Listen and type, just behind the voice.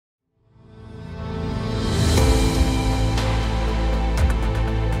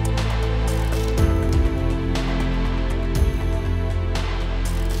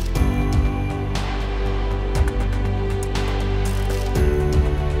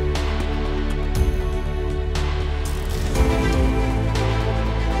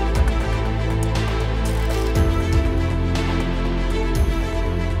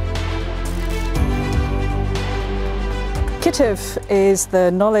initiative is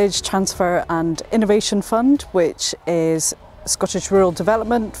the Knowledge Transfer and Innovation Fund, which is Scottish Rural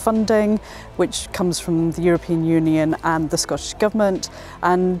Development funding, which comes from the European Union and the Scottish Government.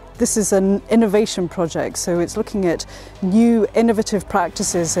 And this is an innovation project, so it's looking at new innovative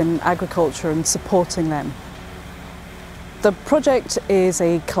practices in agriculture and supporting them. The project is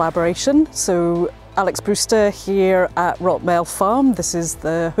a collaboration, so Alex Brewster here at Rotmell Farm, this is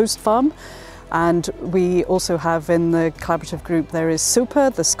the host farm. And we also have in the collaborative group there is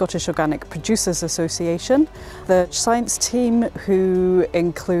SOPA, the Scottish Organic Producers Association, the science team who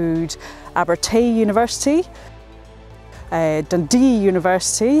include Abertay University, Dundee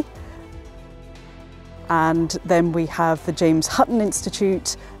University, and then we have the James Hutton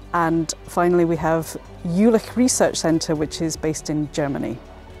Institute, and finally we have Julich Research Centre, which is based in Germany.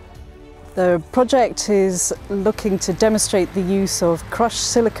 The project is looking to demonstrate the use of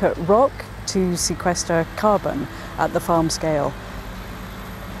crushed silicate rock to sequester carbon at the farm scale.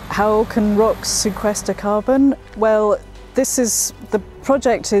 How can rocks sequester carbon? Well, the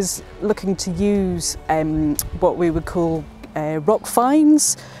project is looking to use what we would call rock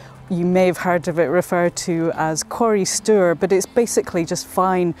fines. You may have heard of it referred to as quarry stour, but it's basically just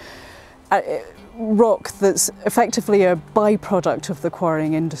fine rock that's effectively a byproduct of the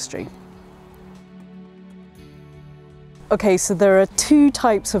quarrying industry. Okay, so there are two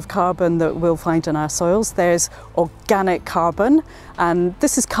types of carbon that we'll find in our soils. There's organic carbon, and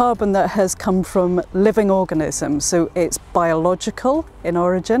this is carbon that has come from living organisms, so it's biological in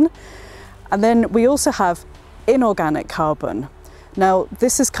origin. And then we also have inorganic carbon. Now,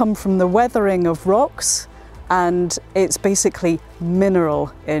 this has come from the weathering of rocks, and it's basically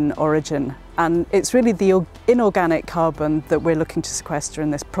mineral in origin. And it's really the inorganic carbon that we're looking to sequester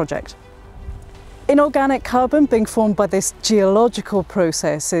in this project. Inorganic carbon being formed by this geological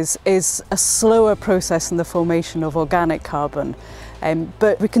process is a slower process than the formation of organic carbon.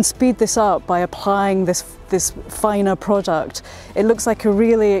 But we can speed this up by applying this finer product. It looks like a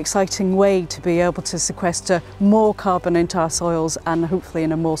really exciting way to be able to sequester more carbon into our soils, and hopefully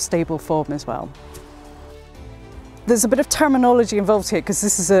in a more stable form as well. There's a bit of terminology involved here because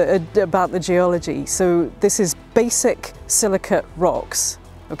this is about the geology. So this is basic silicate rocks.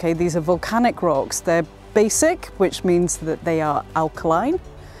 Okay, these are volcanic rocks. They're basic, which means that they are alkaline,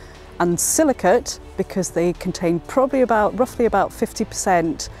 and silicate because they contain roughly about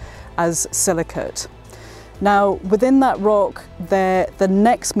 50% as silicate. Now, within that rock, the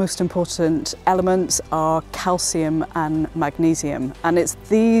next most important elements are calcium and magnesium, and it's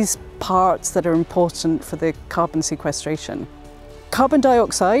these parts that are important for the carbon sequestration. Carbon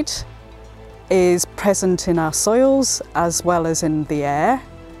dioxide is present in our soils as well as in the air.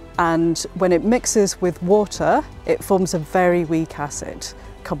 And when it mixes with water, it forms a very weak acid,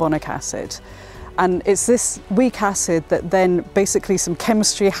 carbonic acid. And it's this weak acid that then basically some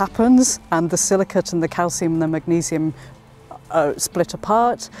chemistry happens, and the silicate and the calcium and the magnesium are split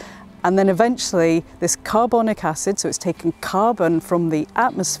apart. And then eventually this carbonic acid, so it's taking carbon from the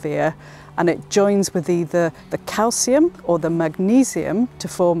atmosphere, and it joins with either the calcium or the magnesium to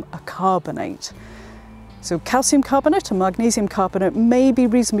form a carbonate. So calcium carbonate and magnesium carbonate may be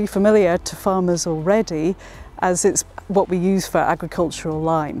reasonably familiar to farmers already, as it's what we use for agricultural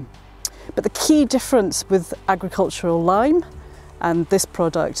lime. But the key difference with agricultural lime and this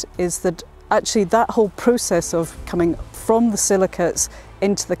product is that actually that whole process of coming from the silicates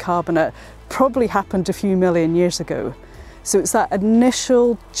into the carbonate probably happened a few million years ago. So it's that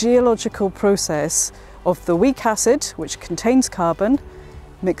initial geological process of the weak acid, which contains carbon,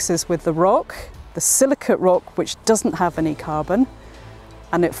 mixes with the rock, the silicate rock, which doesn't have any carbon,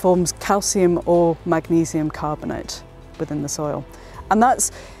 and it forms calcium or magnesium carbonate within the soil. And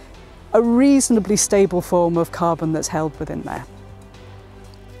that's a reasonably stable form of carbon that's held within there.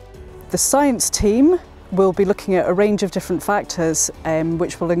 The science team will be looking at a range of different factors,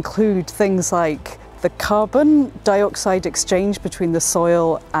 which will include things like the carbon dioxide exchange between the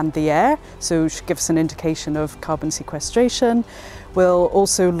soil and the air, so it should give us an indication of carbon sequestration. We'll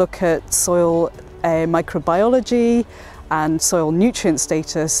also look at soil microbiology and soil nutrient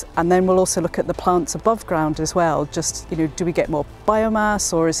status, and then we'll also look at the plants above ground as well. Just, do we get more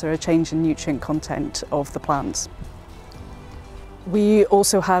biomass, or is there a change in nutrient content of the plants? We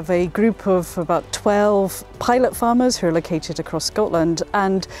also have a group of about 12 pilot farmers who are located across Scotland,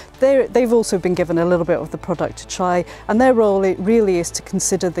 and they've also been given a little bit of the product to try, and their role really is to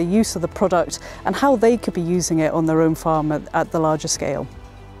consider the use of the product and how they could be using it on their own farm at the larger scale.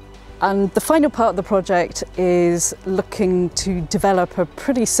 And the final part of the project is looking to develop a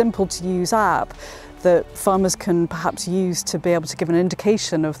pretty simple to use app that farmers can perhaps use to be able to give an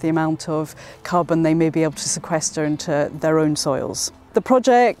indication of the amount of carbon they may be able to sequester into their own soils. The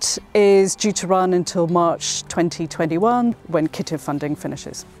project is due to run until March 2021 when KITIV funding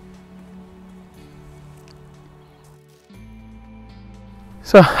finishes.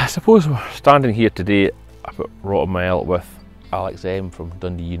 So I suppose we're standing here today up at Rotmell with Alex M from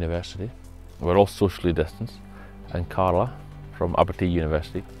Dundee University. We're all socially distanced, and Carla from Abertay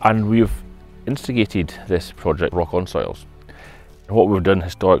University. And we've instigated this project, Rock on Soils. And what we've done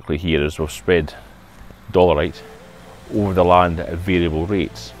historically here is we've spread dolerite over the land at variable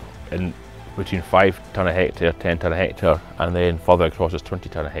rates, in between 5 tonne a hectare, 10 tonne a hectare, and then further across is 20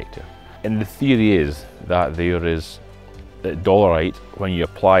 tonne a hectare. And the theory is that there is that dolerite, when you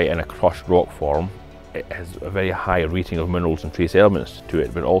apply it in a crushed rock form, it has a very high rating of minerals and trace elements to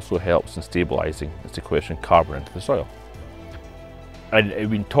it, but it also helps in stabilising and sequestering carbon into the soil. And it's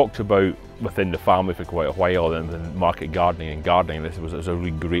been talked about within the family for quite a while, and in market gardening this was a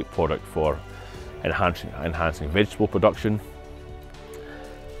really great product for enhancing vegetable production.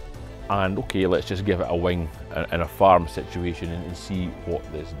 And okay, let's just give it a wing in a farm situation and see what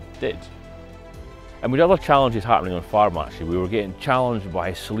this did. And we had other challenges happening on farm actually. We were getting challenged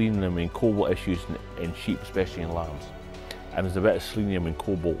by selenium and cobalt issues in sheep, especially in lambs. And there's a bit of selenium and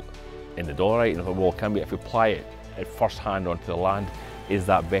cobalt in the dolerite, and I thought, well, can we, if we apply it at first hand onto the land, is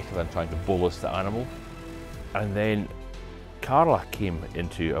that better than trying to bolus the animal? And then Carla came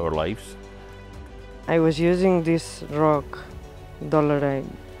into our lives. I was using this rock, dolerite,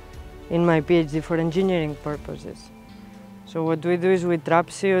 in my PhD for engineering purposes. So what we do is we trap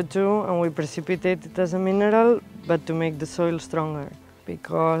CO2 and we precipitate it as a mineral, but to make the soil stronger.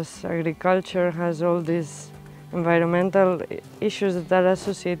 Because agriculture has all these environmental issues that are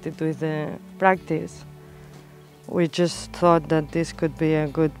associated with the practice. We just thought that this could be a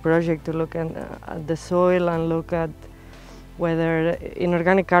good project to look at the soil and look at whether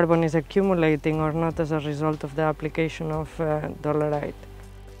inorganic carbon is accumulating or not as a result of the application of dolerite.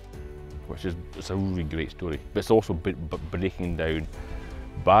 Which is, it's a really great story, but it's also breaking down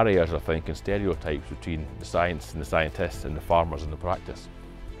barriers, I think, and stereotypes between the science and the scientists and the farmers and the practice.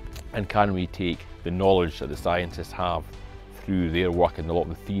 And can we take the knowledge that the scientists have through their work and a lot of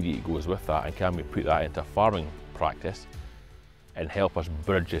the theory that goes with that, and can we put that into farming practice and help us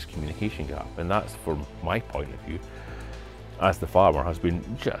bridge this communication gap? And that's, from my point of view, as the farmer, has been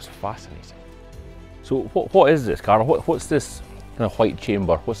just fascinating. So what is this, Carla? What's this kind of white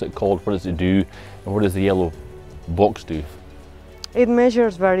chamber? What's it called? What does it do? And what does the yellow box do? It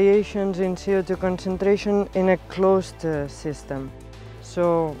measures variations in CO2 concentration in a closed system.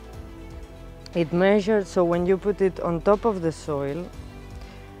 So it measures, so when you put it on top of the soil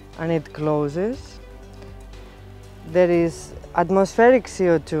and it closes, there is atmospheric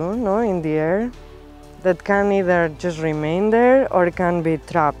CO2 in the air that can either just remain there or can be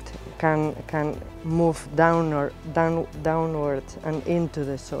trapped, can move downwards and into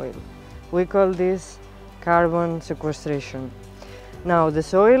the soil. We call this carbon sequestration. Now the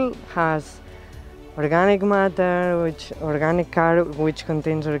soil has organic matter, which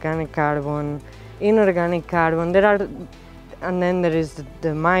contains organic carbon, inorganic carbon. And then there is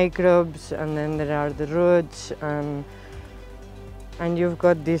the microbes, and then there are the roots, and you've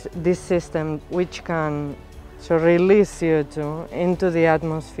got this system which can release CO2 into the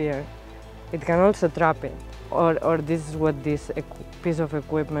atmosphere. It can also trap it, or this is what this piece of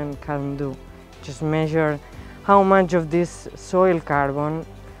equipment can do. Just measure how much of this soil carbon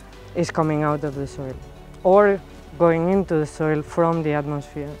is coming out of the soil or going into the soil from the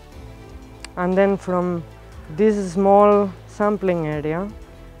atmosphere. And then from this small sampling area,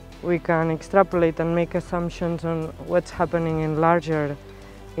 we can extrapolate and make assumptions on what's happening in larger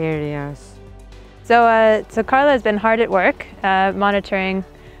areas. So Carla has been hard at work monitoring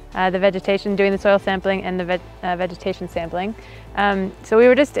the vegetation, doing the soil sampling and the vegetation sampling. So we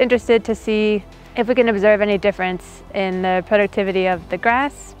were just interested to see if we can observe any difference in the productivity of the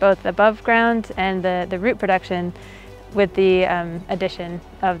grass, both above ground and the root production with the addition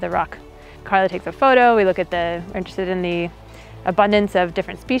of the rock. Carla takes a photo, we're interested in the abundance of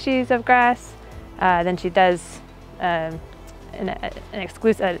different species of grass. Then she does an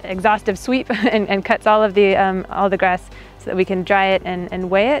exhaustive sweep and cuts all the grass so that we can dry it and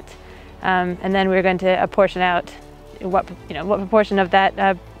weigh it. And then we're going to apportion out what proportion of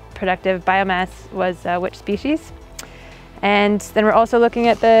that productive biomass was which species. And then we're also looking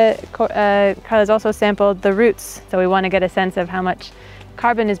at Carla's also sampled the roots. So we want to get a sense of how much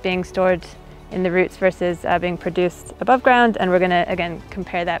carbon is being stored in the roots versus being produced above ground. And we're going to, again,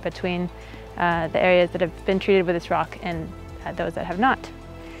 compare that between the areas that have been treated with this rock and those that have not.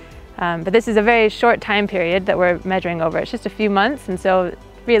 But this is a very short time period that we're measuring over. It's just a few months, and so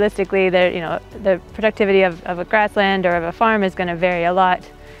realistically, the productivity of a grassland or of a farm is going to vary a lot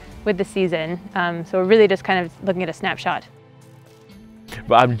with the season. So we're really just kind of looking at a snapshot.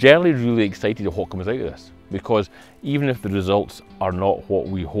 But I'm generally really excited at what comes out of this, because even if the results are not what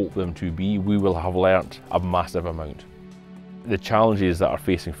we hope them to be, we will have learnt a massive amount. The challenges that are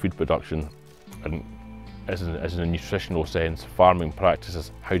facing food production, and as in a nutritional sense, farming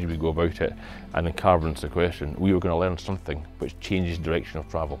practices, how do we go about it, and then carbon sequestration, we were going to learn something which changes direction of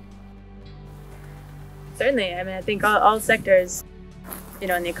travel. Certainly, I mean, I think all sectors, in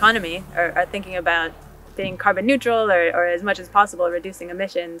the economy are thinking about being carbon neutral or as much as possible reducing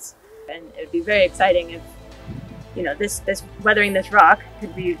emissions, and it would be very exciting if this weathering this rock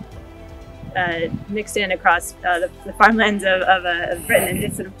could be mixed in across the farmlands of Britain and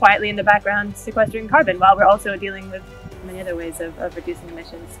just sort of quietly in the background sequestering carbon while we're also dealing with many other ways of reducing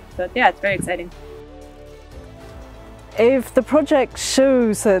emissions. So yeah, it's very exciting. If the project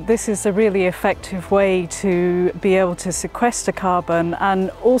shows that this is a really effective way to be able to sequester carbon and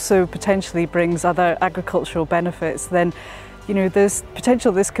also potentially brings other agricultural benefits, then there's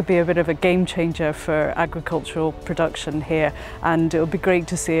potential this could be a bit of a game changer for agricultural production here, and it would be great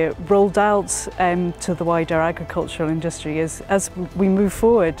to see it rolled out to the wider agricultural industry as we move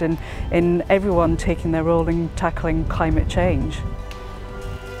forward and in everyone taking their role in tackling climate change.